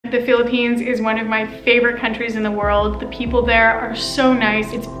The Philippines is one of my favorite countries in the world. The people there are so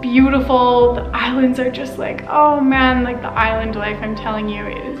nice. It's beautiful. The islands are just like, oh man, like the island life, I'm telling you,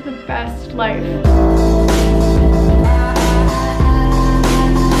 it is the best life.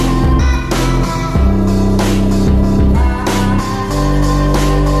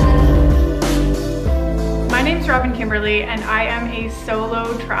 My name's Robyn Kimberly, and I am a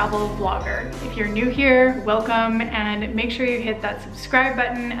solo travel vlogger. If you're new here, welcome, and make sure you hit that subscribe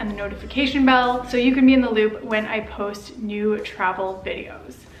button and the notification bell so you can be in the loop when I post new travel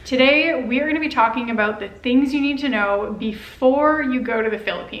videos. Today, we are going to be talking about the things you need to know before you go to the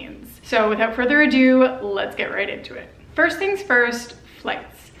Philippines. So without further ado, let's get right into it. First things first, flights.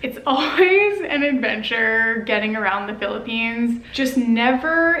 It's always an adventure getting around the Philippines. Just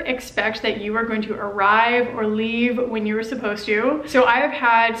never expect that you are going to arrive or leave when you were supposed to. So I have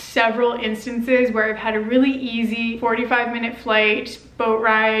had several instances where I've had a really easy 45-minute flight, boat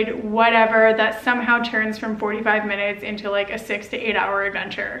ride, whatever, that somehow turns from 45 minutes into like a 6 to 8 hour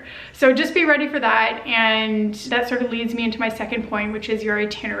adventure. So just be ready for that. And that sort of leads me into my second point, which is your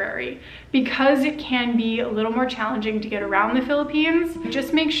itinerary. Because it can be a little more challenging to get around the Philippines,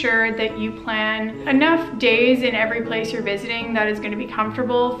 just make sure that you plan enough days in every place you're visiting that is going to be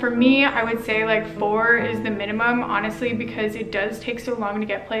comfortable. For me, I would say like 4 is the minimum, honestly, because it does take so long to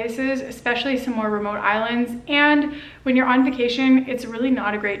get places, especially some more remote islands. And when you're on vacation, it's really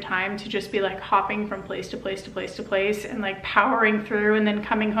not a great time to just be like hopping from place to place to place to place and like powering through and then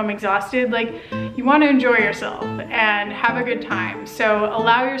coming home exhausted. Like, you want to enjoy yourself and have a good time. So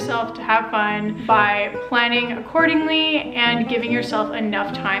allow yourself to have fun by planning accordingly and giving yourself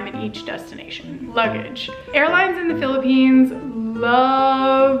enough time at each destination. Luggage. Airlines in the Philippines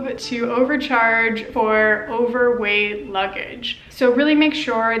love to overcharge for overweight luggage. So really make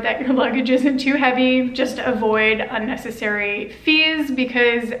sure that your luggage isn't too heavy. Just avoid unnecessary fees,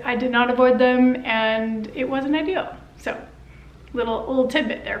 because I did not avoid them and it wasn't ideal. So little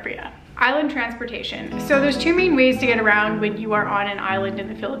tidbit there for you. Island transportation. So there's 2 main ways to get around when you are on an island in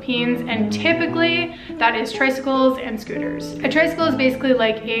the Philippines, and typically that is tricycles and scooters. A tricycle is basically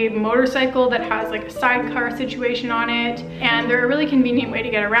like a motorcycle that has like a sidecar situation on it, and they're a really convenient way to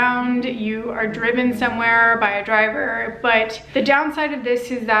get around. You are driven somewhere by a driver, but the downside of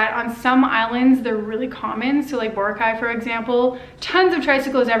this is that on some islands they're really common. So like Boracay, for example, tons of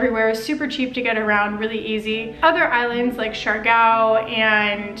tricycles everywhere, super cheap to get around, really easy. Other islands like Siargao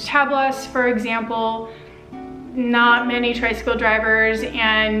and Tablas, for example, not many tricycle drivers,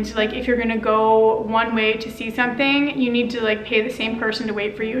 and like if you're gonna go one way to see something, you need to like pay the same person to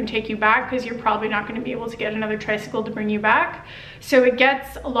wait for you and take you back, because you're probably not going to be able to get another tricycle to bring you back. So it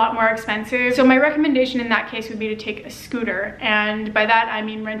gets a lot more expensive. So my recommendation in that case would be to take a scooter, and by that I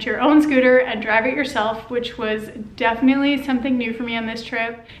mean rent your own scooter and drive it yourself, which was definitely something new for me on this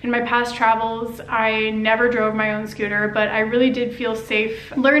trip. In my past travels, I never drove my own scooter, but I really did feel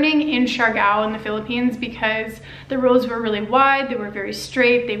safe learning in Siargao in the Philippines, because the roads were really wide, they were very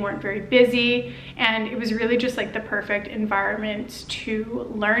straight, they weren't very busy, and it was really just like the perfect environment to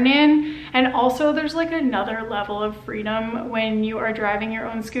learn in. And also there's like another level of freedom when you are driving your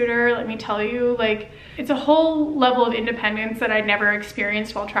own scooter. Let me tell you, like, it's a whole level of independence that I'd never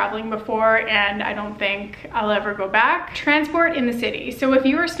experienced while traveling before, and I don't think I'll ever go back. Transport in the city. So if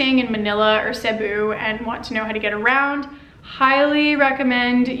you are staying in Manila or Cebu and want to know how to get around, highly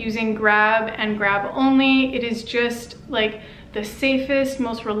recommend using Grab and Grab only. It is just like the safest,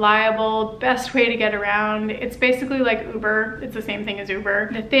 most reliable, best way to get around. It's basically like Uber. It's the same thing as Uber.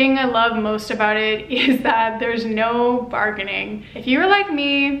 The thing I love most about it is that there's no bargaining. If you're like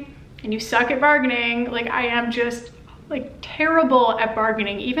me and you suck at bargaining, like I am just like terrible at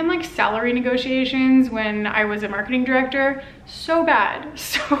bargaining, even like salary negotiations when I was a marketing director, so bad,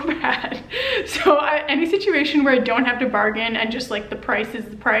 so bad. So any situation where I don't have to bargain and just like the price is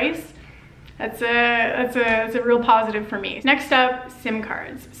the price, that's a real positive for me. Next up, SIM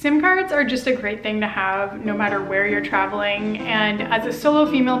cards. SIM cards are just a great thing to have no matter where you're traveling. And as a solo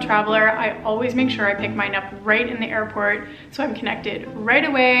female traveler, I always make sure I pick mine up right in the airport so I'm connected right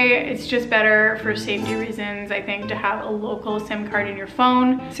away. It's just better for safety reasons, I think, to have a local SIM card in your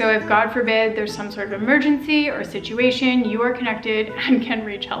phone. So if God forbid there's some sort of emergency or situation, you are connected and can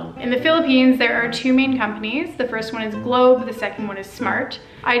reach help. In the Philippines, there are 2 main companies. The first one is Globe, the second one is Smart.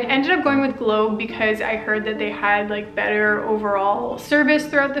 I ended up going with Globe because I heard that they had like better overall service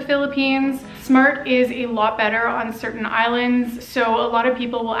throughout the Philippines. Smart is a lot better on certain islands, so a lot of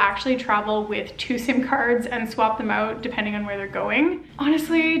people will actually travel with 2 SIM cards and swap them out depending on where they're going.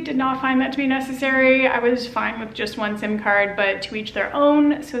 Honestly, did not find that to be necessary. I was fine with just 1 SIM card, but to each their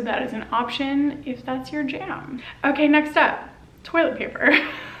own, so that is an option if that's your jam. Okay, next up, toilet paper.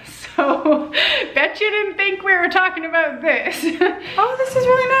 So, bet you didn't think we were talking about this. Oh, this is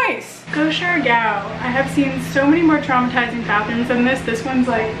really nice. Gosher Gao. I have seen so many more traumatizing bathrooms than this. This one's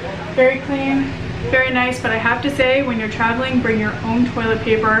like very clean, very nice, but I have to say, when you're traveling, bring your own toilet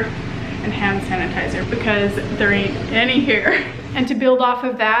paper and hand sanitizer because there ain't any here. And to build off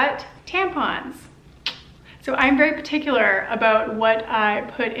of that, tampons. So I'm very particular about what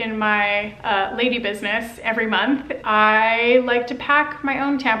I put in my lady business every month. I like to pack my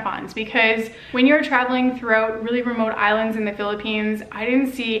own tampons because when you're traveling throughout really remote islands in the Philippines, I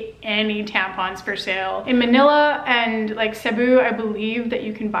didn't see any tampons for sale. In Manila and like Cebu, I believe that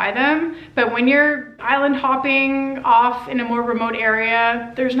you can buy them, but when you're island hopping off in a more remote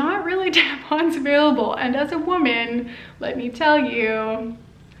area, there's not really tampons available. And as a woman, let me tell you,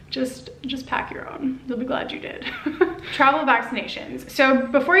 just pack your own. You'll be glad you did. Travel vaccinations. So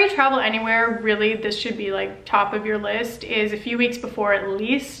before you travel anywhere, really this should be like top of your list, is a few weeks before at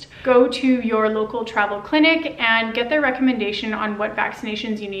least, go to your local travel clinic and get their recommendation on what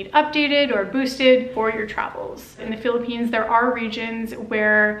vaccinations you need updated or boosted for your travels. In the Philippines, there are regions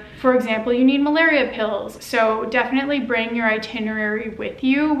where, for example, you need malaria pills. So definitely bring your itinerary with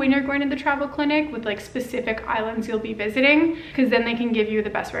you when you're going to the travel clinic with like specific islands you'll be visiting, because then they can give you the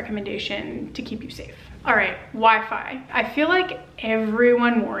best recommendation to keep you safe. All right, Wi-Fi. I feel like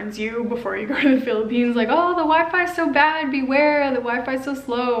everyone warns you before you go to the Philippines, like, oh, the Wi-Fi is so bad, beware, the Wi-Fi is so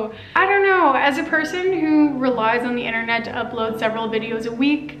slow. I don't know, as a person who relies on the internet to upload several videos a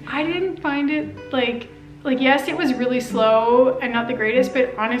week, I didn't find it like yes, it was really slow and not the greatest,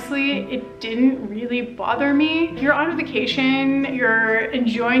 but honestly, it didn't really bother me. You're on vacation, you're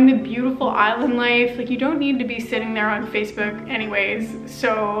enjoying the beautiful island life, like you don't need to be sitting there on Facebook anyways.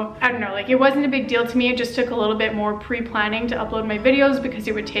 So I don't know, like it wasn't a big deal to me. It just took a little bit more pre-planning to upload my videos because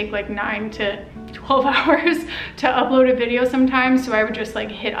it would take like 9 to 12 hours to upload a video sometimes. So I would just like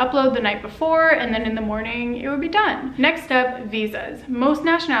hit upload the night before and then in the morning it would be done. Next up, visas. Most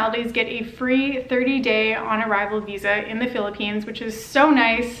nationalities get a free 30-day on arrival visa in the Philippines, which is so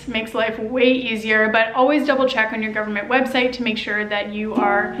nice, makes life way easier, but always double check on your government website to make sure that you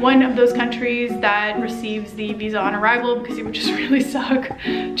are one of those countries that receives the visa on arrival, because it would just really suck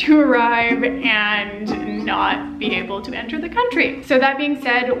to arrive and not be able to enter the country. So that being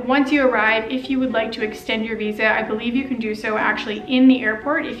said, once you arrive, if you would like to extend your visa, I believe you can do so actually in the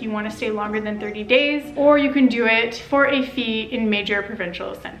airport if you want to stay longer than 30 days, or you can do it for a fee in major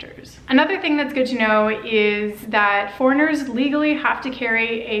provincial centers. Another thing that's good to know is that foreigners legally have to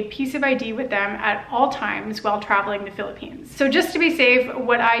carry a piece of ID with them at all times while traveling the Philippines. So just to be safe,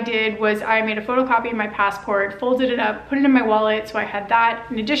 what I did was I made a photocopy of my passport, folded it up, put it in my wallet, so I had that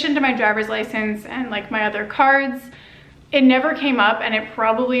in addition to my driver's license and like my other cards. It never came up and it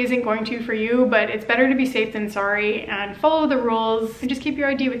probably isn't going to for you, but it's better to be safe than sorry, and follow the rules and just keep your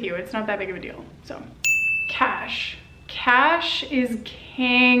ID with you. It's not that big of a deal. So, cash. Cash is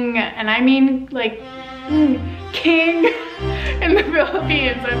king, and I mean like king in the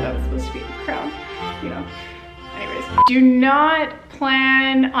Philippines. I thought it was supposed to be the crown, you know. Anyways, do not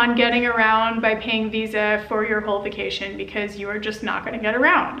plan on getting around by paying visa for your whole vacation, because you are just not going to get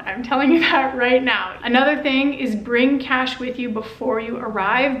around. I'm telling you that right now. Another thing is bring cash with you before you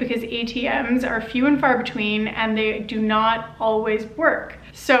arrive, because ATMs are few and far between and they do not always work.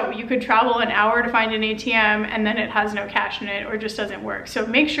 So you could travel an hour to find an ATM and then it has no cash in it or just doesn't work. So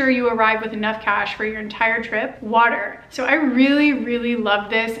make sure you arrive with enough cash for your entire trip. Water. So I really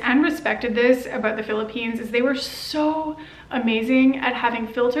loved this and respected this about the Philippines, is they were so amazing at having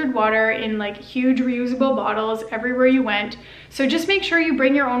filtered water in like huge reusable bottles everywhere you went. So just make sure you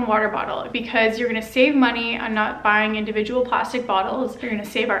bring your own water bottle, because you're gonna save money on not buying individual plastic bottles. You're gonna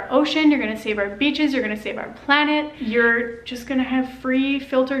save our ocean, you're gonna save our beaches, you're gonna save our planet. You're just gonna have free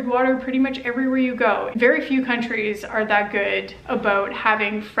filtered water pretty much everywhere you go. Very few countries are that good about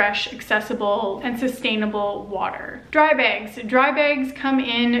having fresh, accessible, and sustainable water. Dry bags. Dry bags come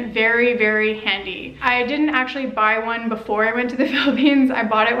in very handy. I didn't actually buy one before I went to the Philippines. I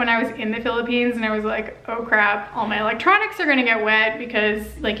bought it when I was in the Philippines and I was like, oh crap, all my electronics are gonna get wet because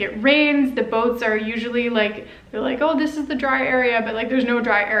like it rains. The boats are usually like, they're like, oh, this is the dry area, but like there's no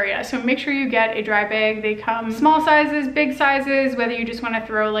dry area. So make sure you get a dry bag. They come small sizes, big sizes, whether you just want to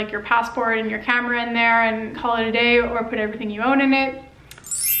throw like your passport and your camera in there and call it a day, or put everything you own in it.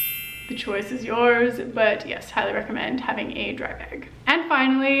 The choice is yours, but yes, highly recommend having a dry bag. And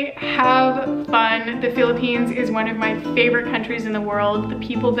finally, have fun. The Philippines is one of my favorite countries in the world. The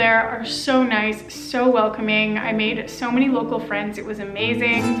people there are so nice, so welcoming. I made so many local friends. It was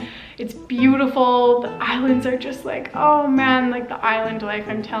amazing. It's beautiful. The islands are just like, oh man, like the island life,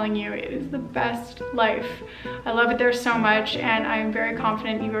 I'm telling you, it is the best life. I love it there so much, and I'm very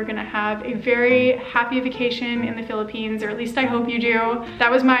confident you are gonna have a very happy vacation in the Philippines, or at least I hope you do.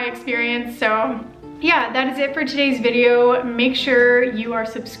 That was my experience, so yeah, that is it for today's video. Make sure you are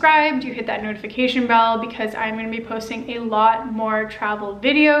subscribed, you hit that notification bell, because I'm gonna be posting a lot more travel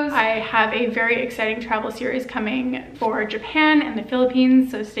videos. I have a very exciting travel series coming for Japan and the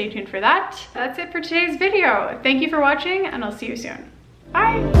Philippines, so stay tuned for that. That's it for today's video. Thank you for watching, and I'll see you soon.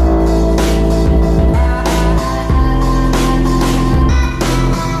 Bye.